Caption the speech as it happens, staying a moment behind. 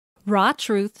Raw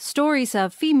Truth Stories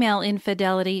of Female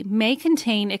Infidelity may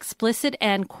contain explicit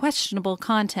and questionable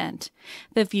content.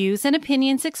 The views and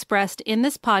opinions expressed in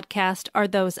this podcast are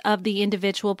those of the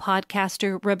individual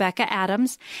podcaster Rebecca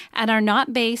Adams and are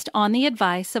not based on the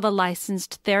advice of a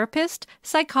licensed therapist,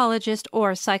 psychologist,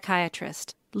 or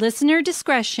psychiatrist. Listener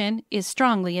discretion is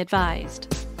strongly advised.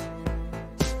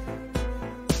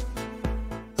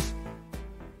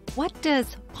 What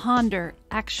does ponder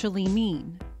actually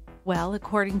mean? Well,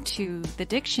 according to the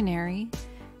dictionary,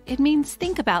 it means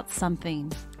think about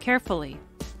something carefully,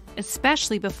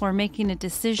 especially before making a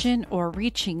decision or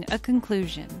reaching a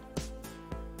conclusion.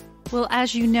 Well,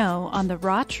 as you know, on the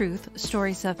Raw Truth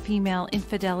Stories of Female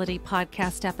Infidelity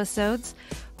podcast episodes,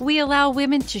 we allow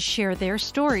women to share their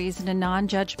stories in a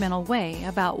non-judgmental way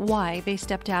about why they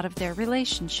stepped out of their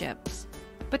relationships.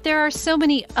 But there are so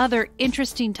many other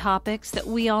interesting topics that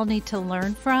we all need to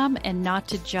learn from and not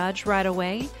to judge right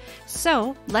away.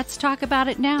 So let's talk about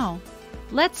it now.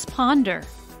 Let's ponder.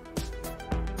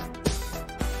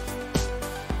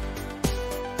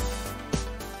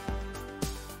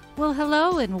 Well,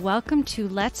 hello and welcome to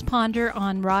Let's Ponder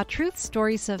on Raw Truth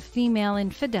Stories of Female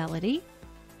Infidelity.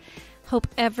 Hope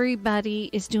everybody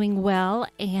is doing well.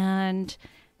 And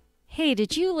hey,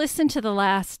 did you listen to the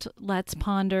last Let's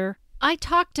Ponder? I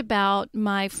talked about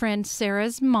my friend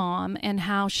Sarah's mom and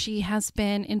how she has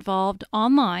been involved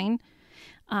online,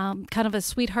 kind of a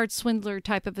sweetheart swindler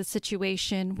type of a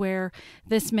situation where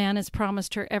this man has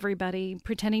promised her everybody,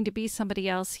 pretending to be somebody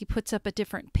else. He puts up a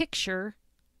different picture,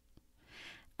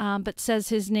 but says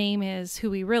his name is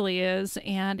who he really is,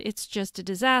 and it's just a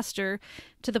disaster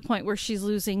to the point where she's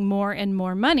losing more and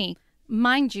more money.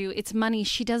 Mind you, it's money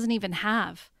she doesn't even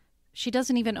have. She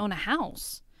doesn't even own a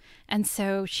house. And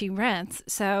so she rents.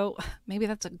 So maybe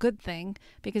that's a good thing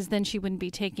because then she wouldn't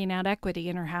be taking out equity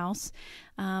in her house.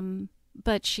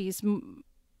 But she's,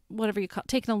 whatever you call it,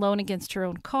 taken a loan against her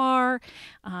own car,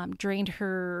 drained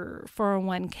her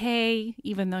 401k,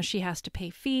 even though she has to pay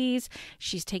fees.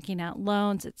 She's taking out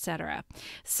loans, etc.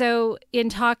 So in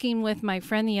talking with my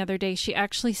friend the other day, she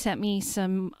actually sent me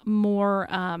some more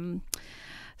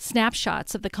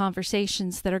snapshots of the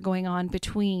conversations that are going on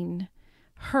between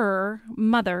her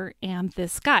mother and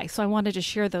this guy. So I wanted to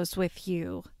share those with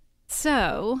you.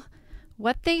 So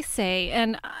what they say,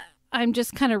 and I'm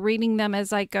just kind of reading them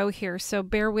as I go here, so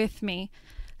bear with me.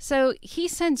 So he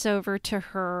sends over to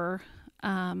her,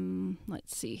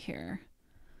 let's see here.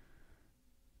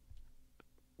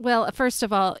 Well, first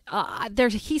of all,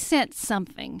 he sent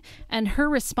something, and her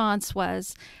response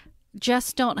was,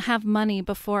 just don't have money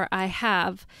before I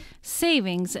have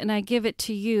savings, and I give it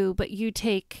to you, but you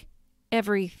take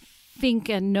everything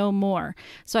and no more.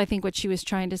 So I think what she was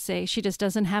trying to say, she just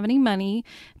doesn't have any money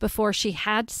before she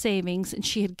had savings and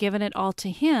she had given it all to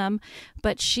him,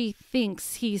 but she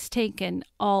thinks he's taken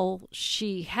all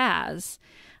she has,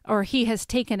 or he has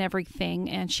taken everything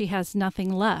and she has nothing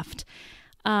left.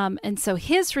 And so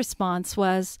his response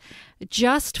was,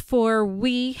 just for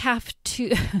we have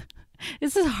to,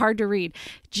 this is hard to read,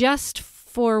 just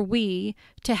for we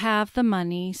to have the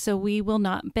money so we will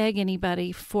not beg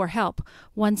anybody for help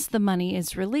once the money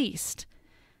is released.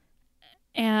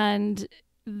 And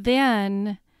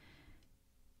then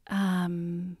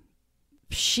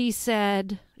she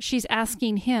said, she's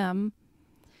asking him,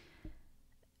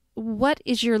 what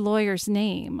is your lawyer's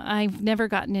name? I've never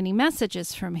gotten any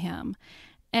messages from him.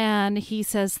 And he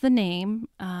says the name,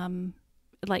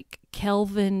 like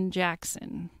Kelvin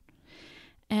Jackson.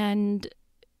 And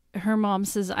her mom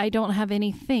says, I don't have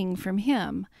anything from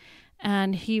him.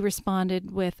 And he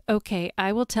responded with, okay,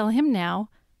 I will tell him now.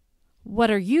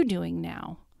 What are you doing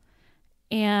now?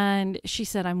 And she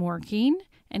said, I'm working.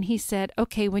 And he said,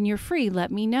 okay, when you're free,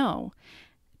 let me know.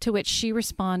 To which she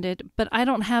responded, but I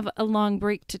don't have a long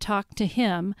break to talk to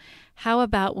him. How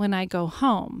about when I go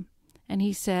home? And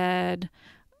he said,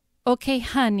 okay,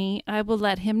 honey, I will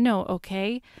let him know,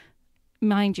 okay?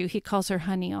 Mind you, he calls her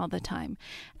honey all the time.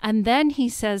 And then he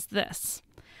says this,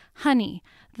 honey,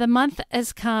 the month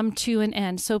has come to an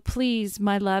end, so please,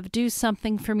 my love, do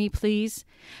something for me, please.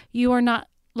 You are not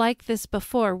like this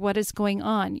before. What is going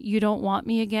on? You don't want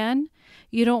me again?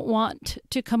 You don't want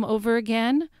to come over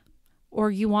again? Or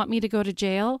you want me to go to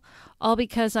jail? All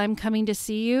because I'm coming to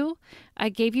see you? I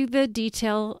gave you the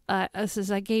detail, I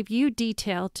gave you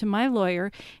detail to my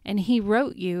lawyer, and he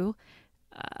wrote you,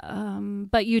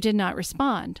 but you did not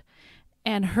respond.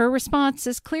 And her response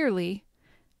is clearly,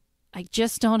 I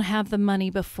just don't have the money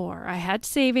before. I had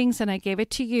savings and I gave it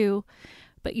to you,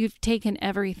 but you've taken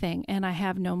everything and I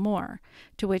have no more.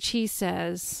 To which he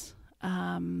says,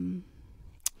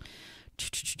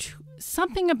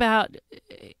 something about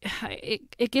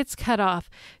it gets cut off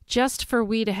just for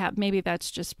we to have, maybe that's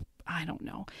just, I don't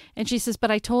know. And she says,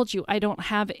 but I told you I don't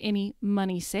have any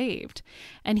money saved.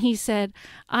 And he said,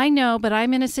 I know, but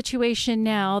I'm in a situation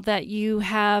now that you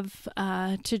have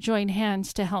to join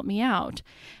hands to help me out.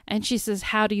 And she says,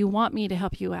 how do you want me to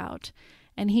help you out?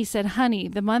 And he said, honey,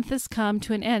 the month has come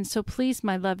to an end. So please,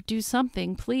 my love, do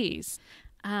something, please.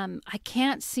 I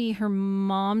can't see her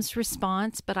mom's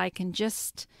response, but I can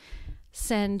just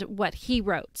send what he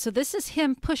wrote. So this is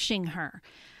him pushing her.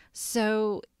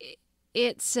 So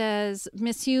it says,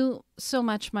 miss you so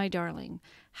much, my darling.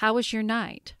 How was your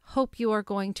night? Hope you are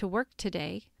going to work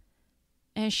today.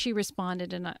 And she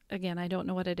responded, and again, I don't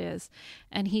know what it is.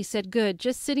 And he said, good,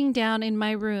 just sitting down in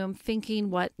my room thinking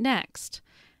what next.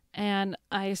 And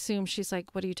I assume she's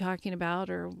like, what are you talking about?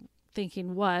 Or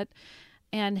thinking what?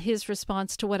 And his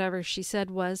response to whatever she said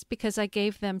was, because I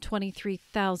gave them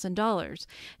 $23,000.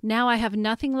 Now I have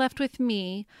nothing left with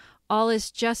me. All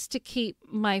is just to keep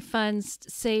my funds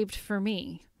saved for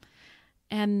me.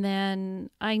 And then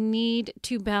I need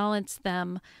to balance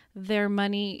them. Their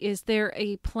money, is there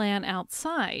a plan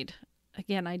outside?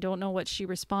 Again, I don't know what she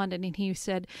responded. And he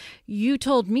said, you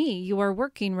told me you are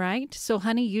working, right? So,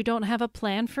 honey, you don't have a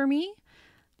plan for me?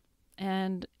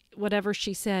 And whatever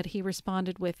she said, he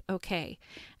responded with, okay.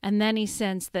 And then he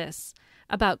sends this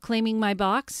about claiming my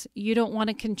box. You don't want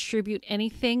to contribute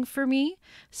anything for me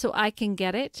so I can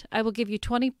get it. I will give you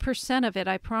 20% of it,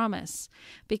 I promise,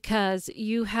 because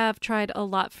you have tried a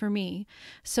lot for me.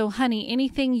 So, honey,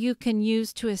 anything you can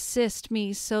use to assist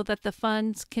me so that the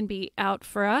funds can be out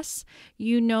for us.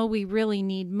 You know we really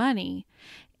need money.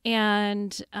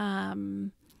 And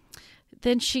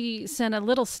then she sent a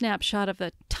little snapshot of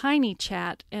a tiny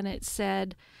chat, and it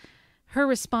said, her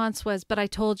response was, but I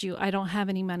told you I don't have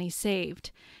any money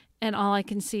saved. And all I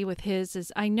can see with his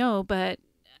is, I know, but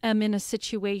I'm in a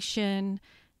situation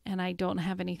and I don't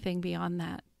have anything beyond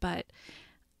that. But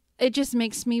it just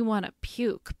makes me want to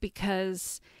puke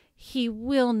because he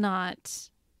will not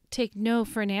take no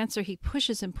for an answer. He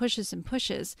pushes and pushes and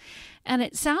pushes. And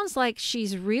it sounds like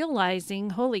she's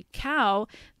realizing, holy cow,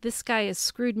 this guy has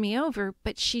screwed me over,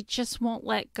 but she just won't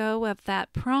let go of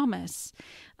that promise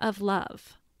of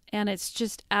love. And it's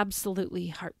just absolutely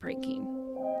heartbreaking.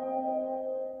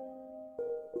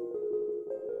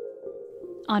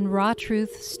 On Raw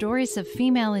Truth, Stories of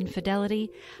Female Infidelity,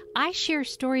 I share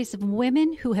stories of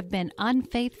women who have been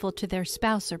unfaithful to their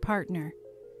spouse or partner.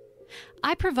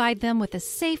 I provide them with a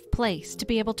safe place to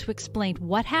be able to explain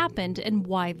what happened and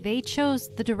why they chose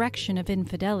the direction of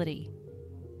infidelity.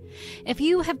 If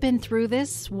you have been through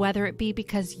this, whether it be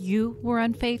because you were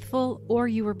unfaithful or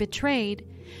you were betrayed,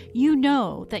 you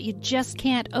know that you just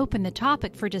can't open the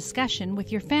topic for discussion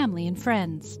with your family and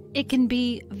friends. It can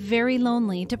be very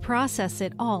lonely to process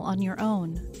it all on your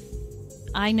own.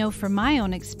 I know from my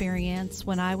own experience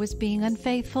when I was being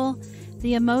unfaithful,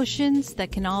 the emotions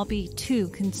that can all be too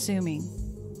consuming.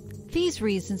 These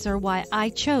reasons are why I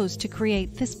chose to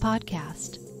create this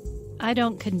podcast. I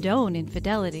don't condone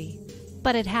infidelity,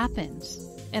 but it happens,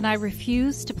 and I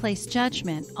refuse to place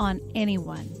judgment on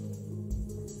anyone.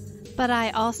 But I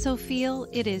also feel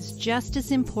it is just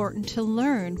as important to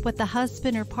learn what the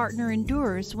husband or partner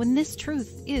endures when this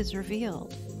truth is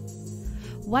revealed.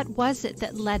 What was it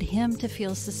that led him to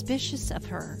feel suspicious of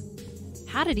her?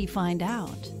 How did he find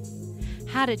out?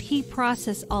 How did he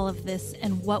process all of this,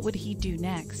 and what would he do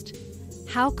next?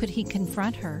 How could he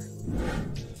confront her?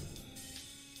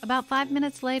 About 5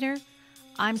 minutes later,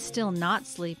 I'm still not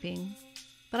sleeping,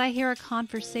 but I hear a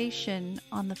conversation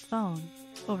on the phone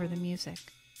over the music.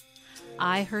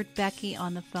 I heard Becky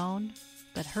on the phone,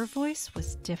 but her voice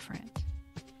was different.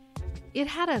 It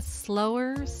had a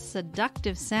slower,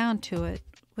 seductive sound to it,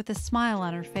 with a smile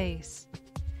on her face.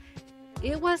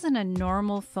 It wasn't a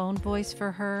normal phone voice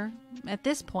for her. At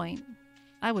this point,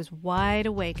 I was wide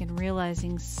awake and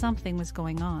realizing something was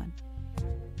going on.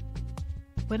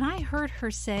 When I heard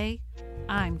her say,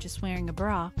 "I'm just wearing a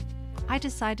bra," I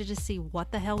decided to see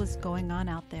what the hell was going on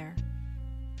out there.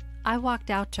 I walked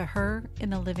out to her in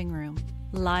the living room,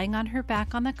 lying on her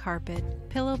back on the carpet,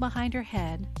 pillow behind her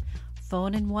head,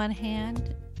 phone in one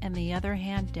hand and the other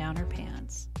hand down her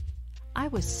pants. I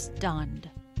was stunned.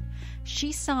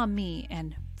 She saw me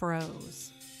and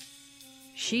froze.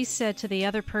 She said to the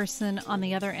other person on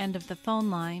the other end of the phone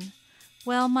line,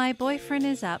 "Well, my boyfriend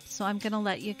is up, so I'm going to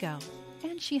let you go."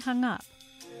 And she hung up.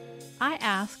 I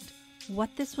asked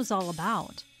what this was all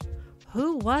about.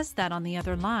 Who was that on the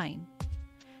other line?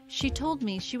 She told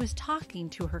me she was talking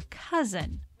to her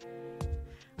cousin.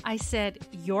 I said,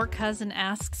 "Your cousin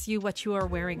asks you what you are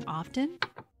wearing often?"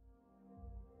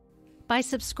 By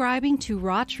subscribing to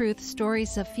Raw Truth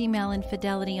Stories of Female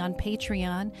Infidelity on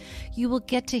Patreon, you will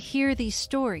get to hear these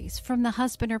stories from the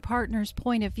husband or partner's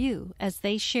point of view as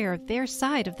they share their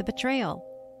side of the betrayal.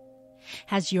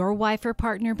 Has your wife or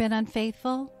partner been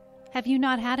unfaithful? Have you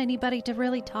not had anybody to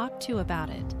really talk to about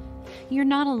it? You're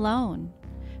not alone.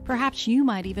 Perhaps you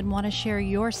might even want to share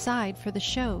your side for the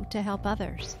show to help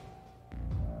others.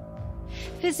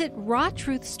 Visit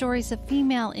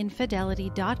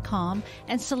rawtruthstoriesofFemaleInfidelity.com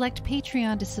and select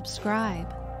Patreon to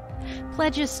subscribe.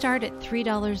 Pledges start at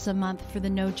 $3 a month for the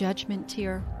No Judgment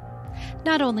tier.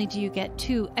 Not only do you get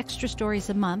 2 extra stories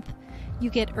a month, you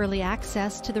get early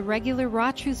access to the regular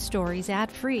Raw Truth stories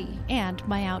ad-free and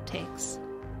my outtakes.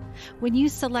 When you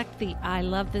select the I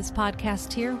Love This Podcast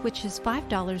tier, which is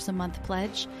 $5 a month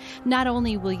pledge, not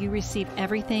only will you receive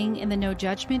everything in the No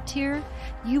Judgment tier,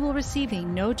 you will receive a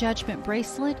No Judgment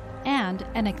bracelet and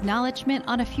an acknowledgement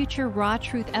on a future Raw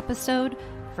Truth episode,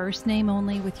 first name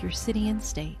only with your city and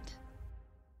state.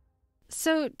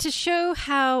 So to show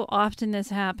how often this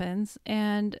happens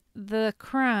and the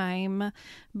crime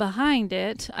behind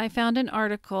it, I found an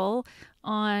article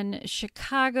on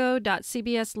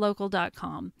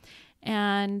chicago.cbslocal.com.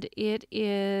 And it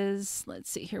is, let's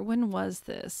see here, when was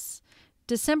this?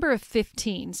 December of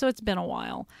 15. So it's been a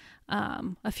while,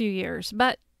 a few years.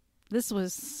 But this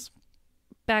was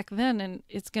back then, and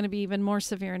it's going to be even more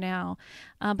severe now.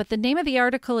 But the name of the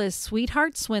article is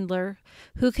Sweetheart Swindler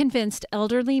Who Convinced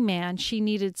Elderly Man She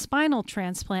Needed Spinal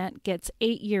Transplant Gets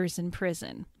 8 Years in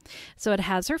Prison. So it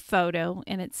has her photo,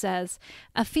 and it says,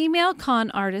 a female con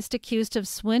artist accused of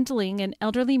swindling an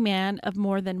elderly man of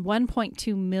more than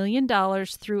 $1.2 million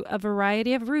through a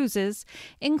variety of ruses,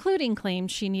 including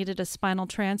claims she needed a spinal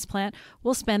transplant,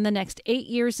 will spend the next 8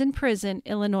 years in prison,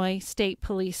 Illinois State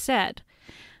Police said.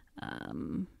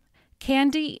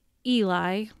 Candy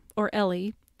Eli, or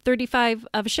Ellie, 35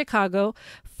 of Chicago,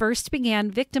 first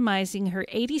began victimizing her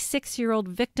 86-year-old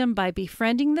victim by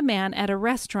befriending the man at a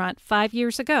restaurant 5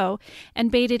 years ago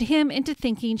and baited him into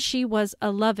thinking she was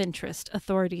a love interest,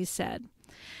 authorities said.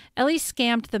 Ellie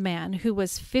scammed the man, who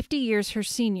was 50 years her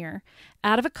senior,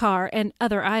 out of a car and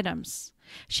other items.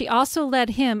 She also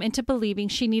led him into believing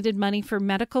she needed money for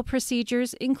medical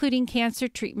procedures, including cancer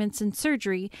treatments and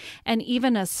surgery, and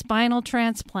even a spinal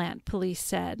transplant, police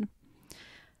said.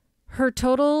 Her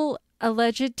total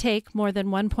alleged take more than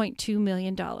 $1.2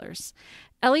 million.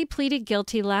 Ellie pleaded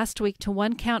guilty last week to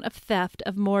one count of theft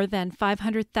of more than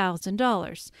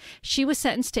 $500,000. She was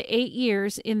sentenced to 8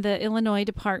 years in the Illinois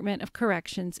Department of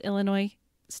Corrections, Illinois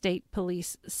State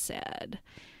Police said.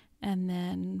 And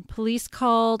then police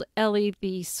called Ellie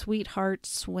the Sweetheart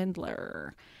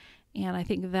Swindler. And I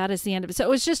think that is the end of it. So it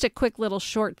was just a quick little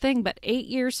short thing, but 8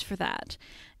 years for that.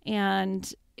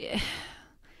 And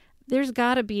there's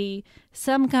got to be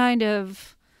some kind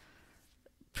of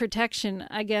protection,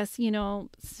 I guess. You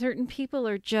know, certain people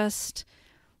are just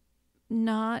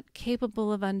not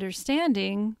capable of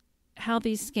understanding how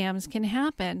these scams can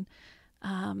happen.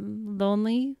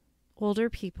 Lonely,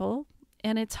 older people,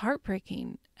 and it's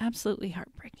heartbreaking. Absolutely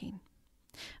heartbreaking.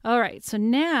 All right, so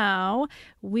now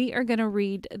we are going to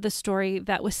read the story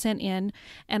that was sent in,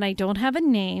 and I don't have a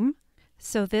name,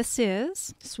 so this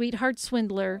is Sweetheart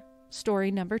Swindler, story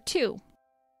number 2.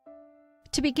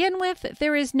 To begin with,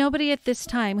 there is nobody at this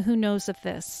time who knows of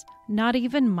this, not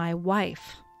even my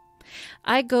wife.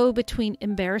 I go between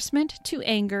embarrassment to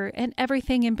anger and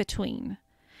everything in between.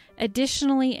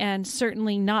 Additionally, and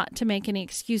certainly not to make any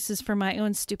excuses for my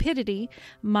own stupidity,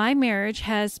 my marriage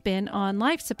has been on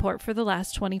life support for the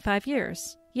last 25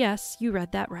 years. Yes, you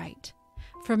read that right.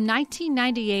 From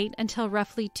 1998 until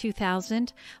roughly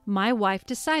 2000, my wife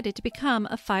decided to become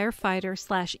a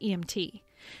firefighter/EMT.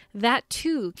 That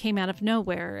too came out of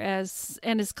nowhere, as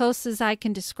close as I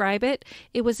can describe it,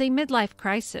 it was a midlife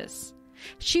crisis.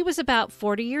 She was about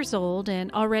 40 years old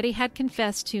and already had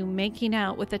confessed to making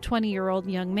out with a 20-year-old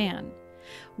young man.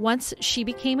 Once she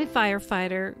became a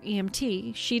firefighter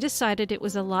EMT, she decided it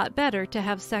was a lot better to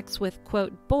have sex with,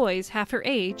 quote, boys half her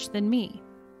age than me.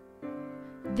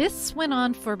 This went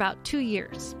on for about 2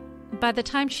 years. By the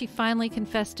time she finally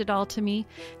confessed it all to me,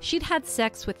 she'd had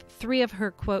sex with 3 of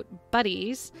her, quote,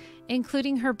 buddies,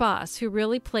 including her boss, who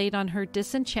really played on her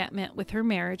disenchantment with her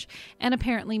marriage and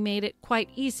apparently made it quite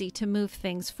easy to move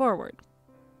things forward.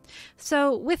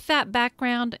 So with that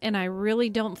background, and I really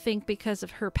don't think because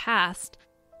of her past,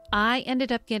 I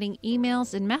ended up getting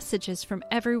emails and messages from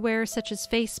everywhere, such as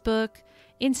Facebook,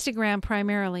 Instagram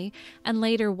primarily, and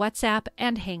later WhatsApp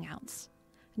and Hangouts.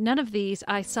 None of these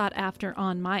I sought after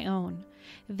on my own.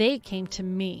 They came to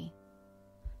me.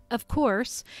 Of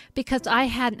course, because I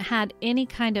hadn't had any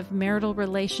kind of marital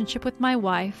relationship with my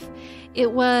wife,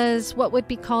 it was what would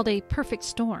be called a perfect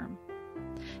storm.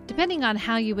 Depending on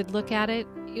how you would look at it,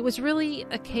 it was really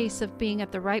a case of being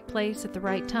at the right place at the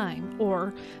right time,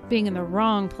 or being in the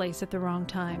wrong place at the wrong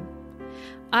time.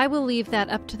 I will leave that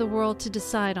up to the world to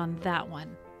decide on that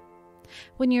one.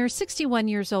 When you're 61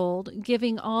 years old,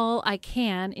 giving all I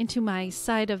can into my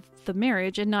side of the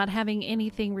marriage and not having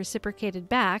anything reciprocated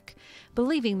back,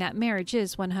 believing that marriage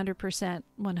is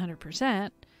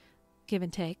 100%, give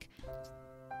and take,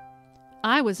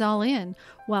 I was all in,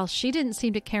 while she didn't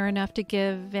seem to care enough to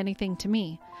give anything to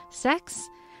me. Sex?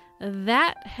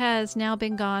 That has now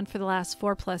been gone for the last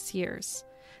 4+ years.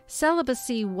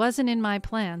 Celibacy wasn't in my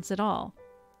plans at all.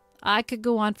 I could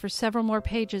go on for several more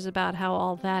pages about how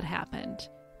all that happened.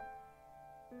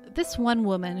 This one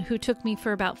woman who took me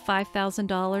for about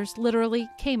 $5,000 literally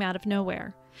came out of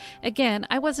nowhere. Again,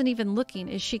 I wasn't even looking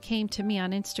as she came to me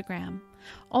on Instagram.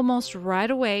 Almost right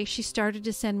away, she started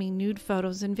to send me nude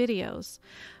photos and videos.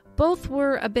 Both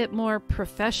were a bit more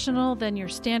professional than your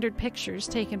standard pictures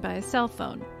taken by a cell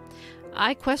phone.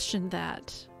 I questioned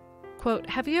that. Quote,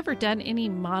 "Have you ever done any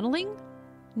modeling?"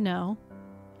 "No."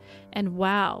 And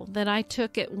wow, then I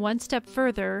took it one step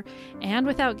further, and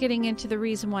without getting into the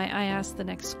reason why I asked the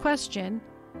next question,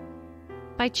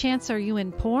 "By chance, are you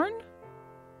in porn?"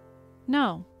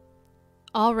 No.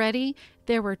 Already,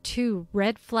 there were 2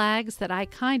 red flags that I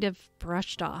kind of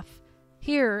brushed off.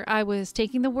 Here, I was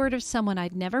taking the word of someone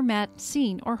I'd never met,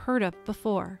 seen, or heard of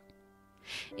before.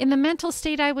 In the mental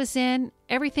state I was in,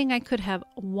 everything I could have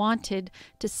wanted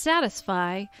to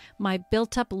satisfy my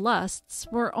built-up lusts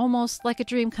were almost like a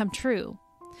dream come true.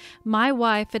 My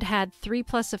wife had had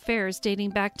 3+ affairs dating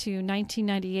back to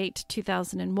 1998 to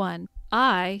 2001.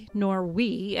 I, nor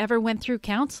we, ever went through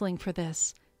counseling for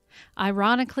this.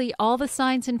 Ironically, all the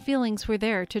signs and feelings were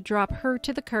there to drop her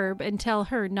to the curb and tell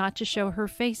her not to show her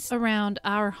face around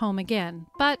our home again.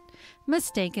 But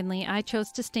mistakenly, I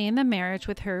chose to stay in the marriage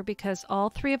with her because all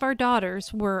 3 of our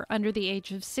daughters were under the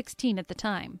age of 16 at the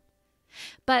time.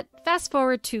 But fast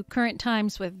forward to current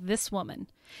times with this woman.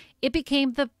 It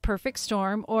became the perfect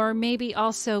storm, or maybe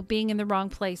also being in the wrong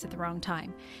place at the wrong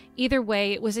time. Either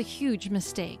way, it was a huge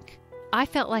mistake. I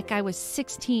felt like I was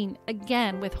 16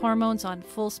 again with hormones on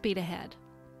full speed ahead.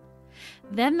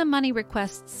 Then the money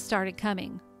requests started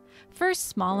coming. First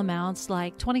small amounts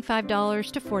like $25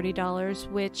 to $40,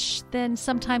 which then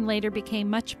sometime later became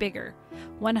much bigger,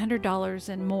 $100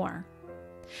 and more.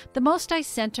 The most I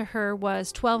sent to her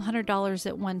was $1,200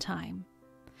 at one time.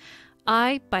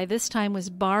 I, by this time, was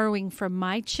borrowing from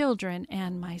my children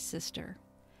and my sister.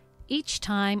 Each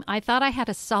time, I thought I had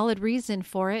a solid reason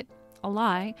for it, a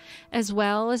lie, as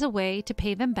well as a way to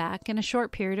pay them back in a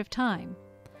short period of time.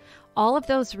 All of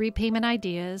those repayment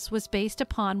ideas was based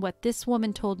upon what this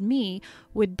woman told me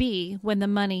would be when the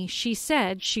money she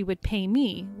said she would pay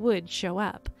me would show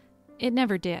up. It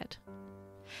never did.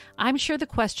 I'm sure the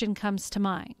question comes to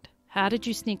mind. How did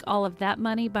you sneak all of that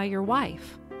money by your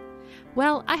wife?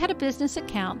 Well, I had a business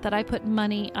account that I put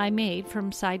money I made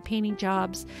from side painting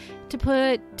jobs to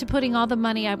putting all the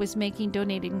money I was making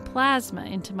donating plasma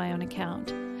into my own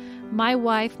account. My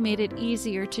wife made it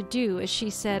easier to do, as she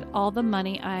said all the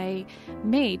money I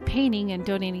made painting and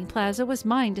donating plasma was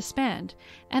mine to spend,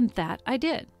 and that I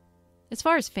did. As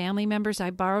far as family members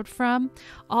I borrowed from,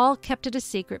 all kept it a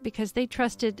secret because they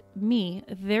trusted me,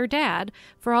 their dad,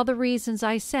 for all the reasons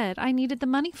I said I needed the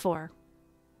money for.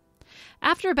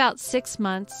 After about 6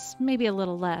 months, maybe a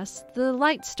little less, the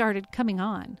light started coming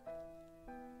on.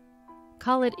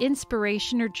 Call it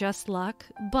inspiration or just luck,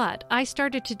 but I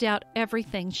started to doubt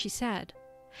everything she said.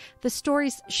 The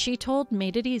stories she told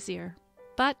made it easier.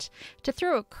 But to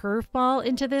throw a curveball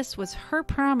into this was her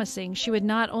promising she would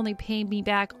not only pay me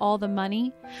back all the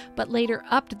money, but later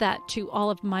upped that to all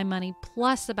of my money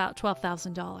plus about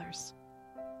 $12,000.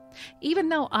 Even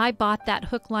though I bought that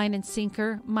hook, line, and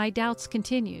sinker, my doubts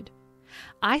continued.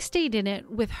 I stayed in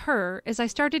it with her as I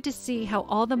started to see how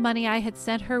all the money I had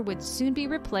sent her would soon be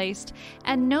replaced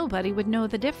and nobody would know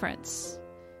the difference.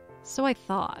 So I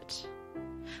thought.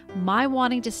 My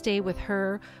wanting to stay with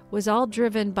her was all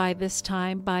driven by this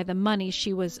time by the money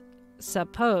she was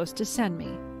supposed to send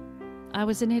me. I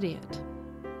was an idiot.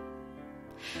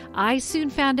 I soon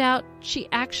found out she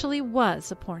actually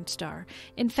was a porn star.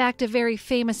 In fact, a very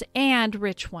famous and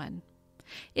rich one.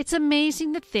 It's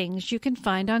amazing the things you can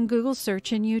find on Google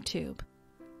search and YouTube.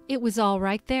 It was all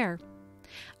right there.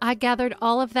 I gathered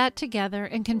all of that together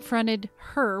and confronted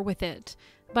her with it.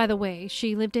 By the way,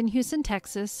 she lived in Houston,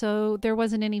 Texas, so there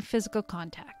wasn't any physical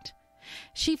contact.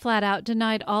 She flat out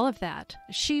denied all of that.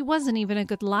 She wasn't even a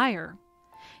good liar.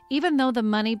 Even though the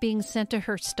money being sent to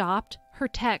her stopped, her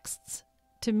texts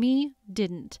to me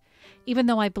didn't. Even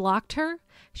though I blocked her,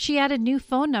 she added new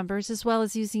phone numbers as well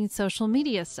as using social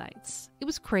media sites. It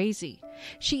was crazy.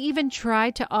 She even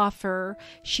tried to offer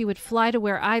she would fly to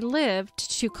where I lived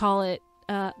to call it,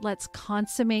 let's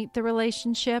consummate the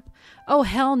relationship. Oh,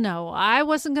 hell no. I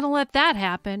wasn't going to let that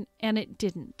happen, and it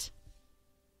didn't.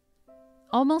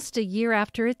 Almost a year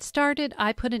after it started,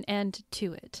 I put an end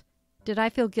to it. Did I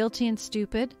feel guilty and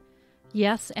stupid?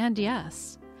 Yes and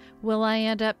yes. Will I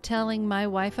end up telling my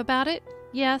wife about it?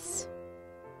 Yes.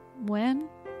 When?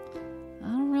 I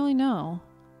don't really know.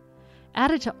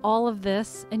 Added to all of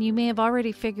this, and you may have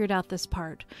already figured out this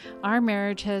part, our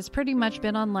marriage has pretty much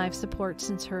been on life support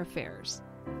since her affairs.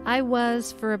 I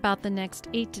was, for about the next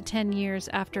 8 to 10 years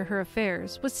after her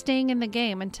affairs, was staying in the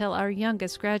game until our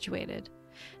youngest graduated.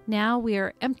 Now we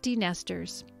are empty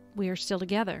nesters. We are still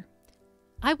together.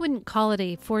 I wouldn't call it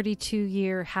a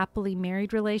 42-year happily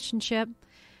married relationship.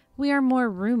 We are more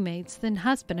roommates than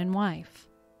husband and wife.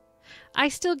 I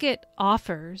still get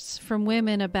offers from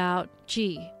women about,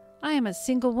 gee, I am a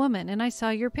single woman and I saw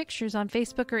your pictures on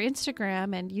Facebook or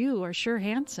Instagram and you are sure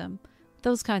handsome.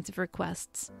 Those kinds of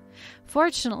requests.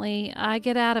 Fortunately, I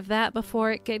get out of that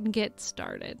before it can get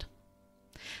started.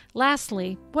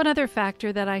 Lastly, one other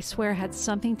factor that I swear had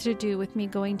something to do with me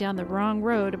going down the wrong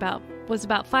road was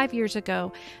about 5 years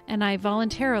ago, and I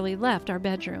voluntarily left our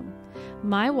bedroom.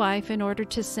 My wife, in order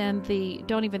to send the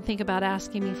don't even think about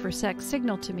asking me for sex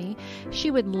signal to me, she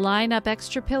would line up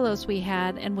extra pillows we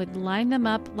had and would line them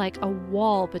up like a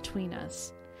wall between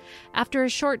us. After a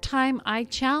short time, I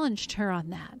challenged her on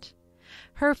that.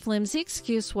 Her flimsy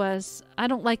excuse was, I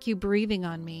don't like you breathing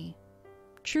on me.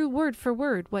 True word for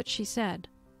word what she said.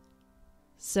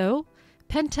 So,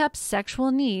 pent-up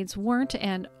sexual needs weren't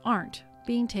and aren't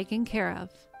being taken care of.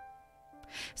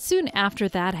 Soon after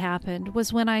that happened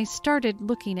was when I started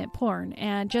looking at porn,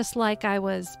 and just like I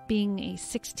was being a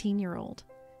 16-year-old.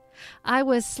 I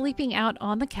was sleeping out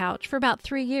on the couch for about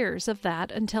 3 years of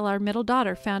that until our middle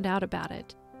daughter found out about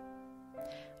it.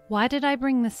 Why did I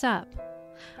bring this up?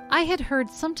 I had heard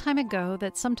some time ago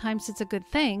that sometimes it's a good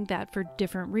thing that, for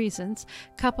different reasons,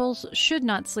 couples should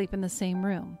not sleep in the same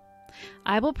room.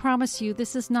 I will promise you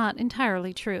this is not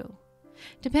entirely true.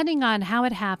 Depending on how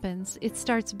it happens, it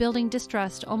starts building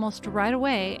distrust almost right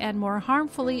away and more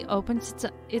harmfully opens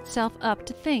itself up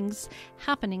to things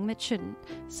happening that shouldn't,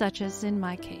 such as in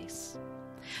my case.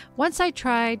 Once I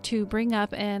tried to bring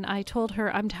up and I told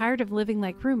her I'm tired of living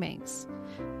like roommates.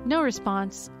 No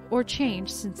response or change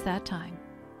since that time.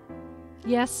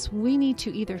 Yes, we need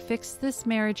to either fix this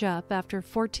marriage up after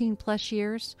 14 plus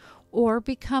years or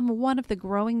become one of the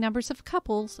growing numbers of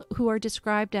couples who are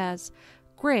described as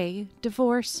gray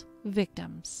divorce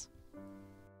victims.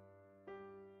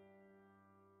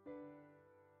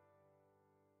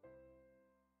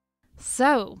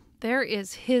 So, there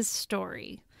is his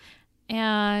story.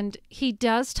 And he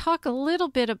does talk a little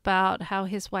bit about how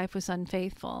his wife was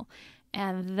unfaithful.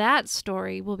 And that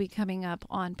story will be coming up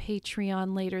on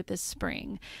Patreon later this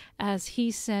spring, as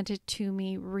he sent it to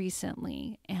me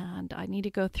recently. And I need to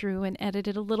go through and edit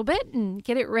it a little bit and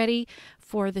get it ready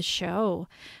for the show.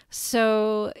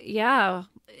 So, yeah,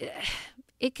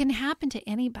 it can happen to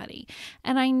anybody.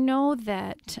 And I know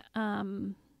that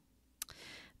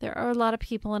there are a lot of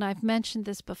people, and I've mentioned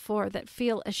this before, that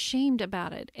feel ashamed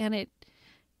about it. And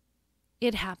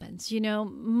it happens. You know,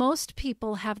 most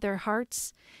people have their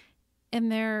hearts and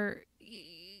they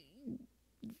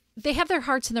have their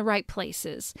hearts in the right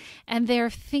places, and they're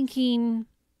thinking,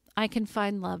 I can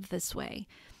find love this way.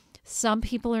 Some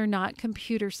people are not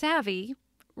computer savvy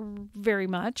very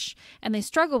much, and they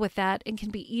struggle with that and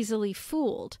can be easily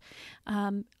fooled.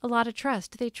 A lot of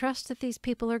trust. They trust that these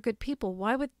people are good people.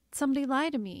 Why would somebody lie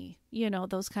to me? You know,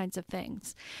 those kinds of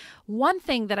things. One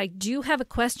thing that I do have a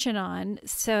question on,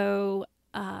 so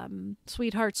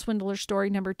Sweetheart Swindler Story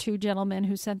number 2 gentleman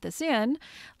who sent this in,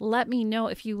 let me know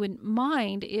if you wouldn't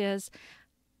mind, is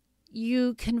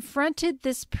you confronted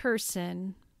this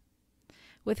person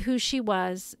with who she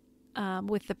was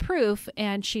with the proof,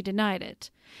 and she denied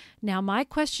it. Now, my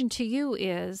question to you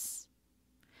is,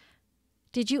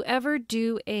 did you ever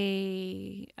do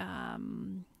a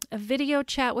video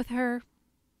chat with her?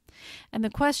 And the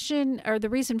question, or the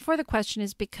reason for the question,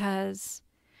 is because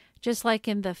just like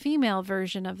in the female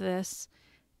version of this,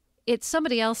 it's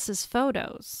somebody else's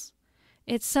photos.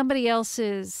 It's somebody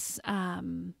else's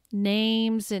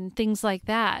names and things like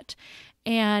that.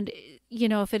 And, you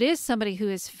know, if it is somebody who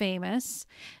is famous,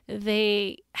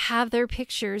 they have their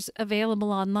pictures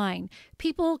available online.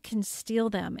 People can steal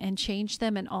them and change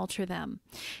them and alter them.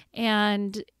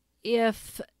 And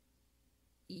if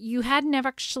you hadn't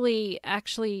ever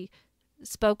actually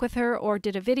spoke with her or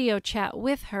did a video chat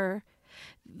with her,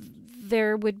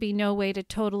 there would be no way to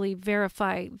totally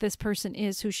verify this person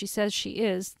is who she says she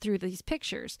is through these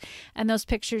pictures. And those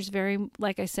pictures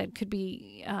like I said, could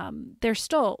be,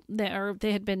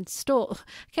 they had been stole.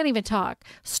 I can't even talk.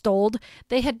 Stoled.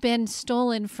 They had been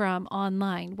stolen from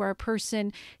online, where a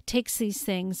person takes these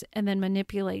things and then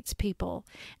manipulates people.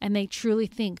 And they truly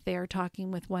think they are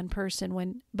talking with one person,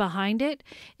 when behind it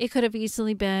could have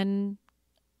easily been,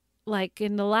 like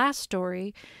in the last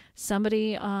story,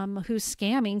 somebody who's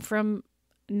scamming from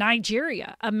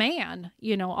Nigeria, a man,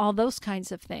 all those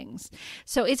kinds of things.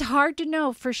 So it's hard to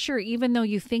know for sure. Even though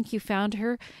you think you found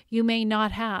her, you may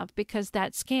not have, because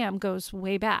that scam goes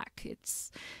way back.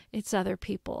 It's other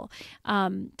people.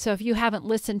 So if you haven't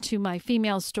listened to my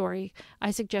female story, I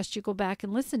suggest you go back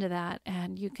and listen to that,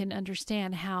 and you can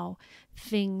understand how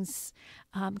things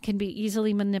can be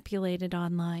easily manipulated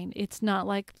online. It's not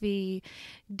like the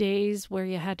days where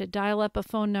you had to dial up a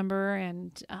phone number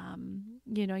and,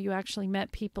 you actually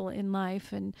met people in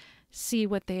life and see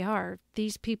what they are.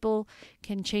 These people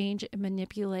can change and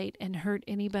manipulate and hurt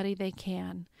anybody they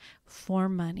can for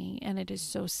money, and it is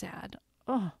so sad.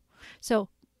 Oh, so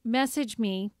message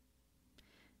me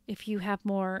if you have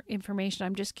more information.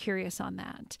 I'm just curious on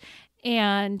that.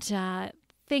 And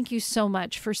thank you so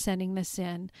much for sending this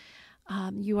in.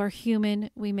 You are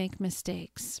human. We make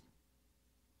mistakes.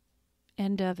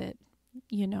 End of it.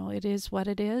 It is what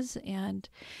it is, and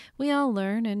we all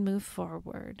learn and move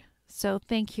forward. So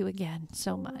thank you again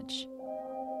so much.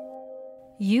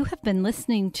 You have been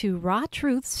listening to Raw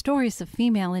Truth Stories of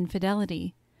Female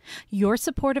Infidelity. Your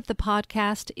support of the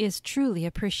podcast is truly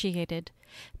appreciated.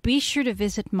 Be sure to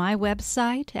visit my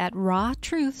website at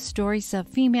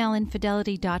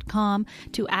rawtruthstoriesoffemaleinfidelity.com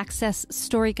to access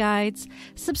story guides,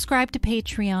 subscribe to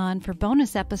Patreon for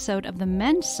bonus episode of the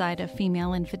men's side of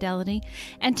female infidelity,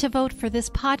 and to vote for this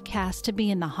podcast to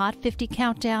be in the Hot 50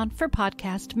 Countdown for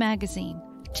Podcast Magazine.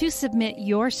 To submit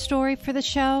your story for the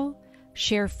show,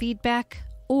 share feedback,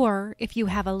 or if you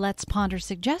have a Let's Ponder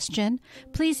suggestion,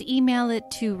 please email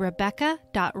it to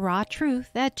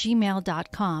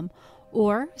rebecca.rawtruth@gmail.com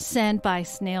or send by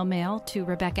snail mail to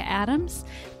Rebecca Adams,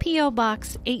 P.O.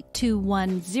 Box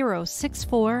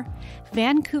 821064,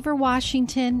 Vancouver,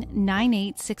 Washington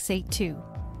 98682.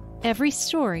 Every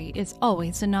story is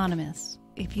always anonymous.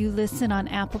 If you listen on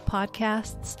Apple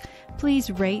Podcasts, please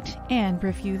rate and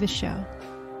review the show.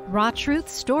 Raw Truth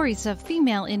Stories of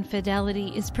Female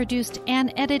Infidelity is produced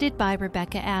and edited by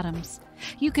Rebecca Adams.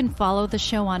 You can follow the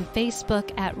show on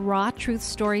Facebook at Raw Truth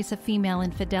Stories of Female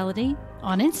Infidelity,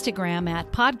 on Instagram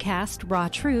at Podcast Raw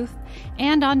Truth,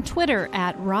 and on Twitter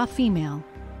at Raw Female.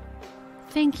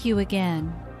 Thank you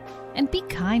again, and be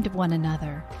kind to one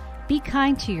another. Be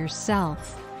kind to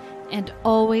yourself, and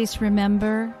always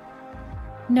remember,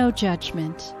 no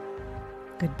judgment.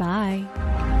 Goodbye.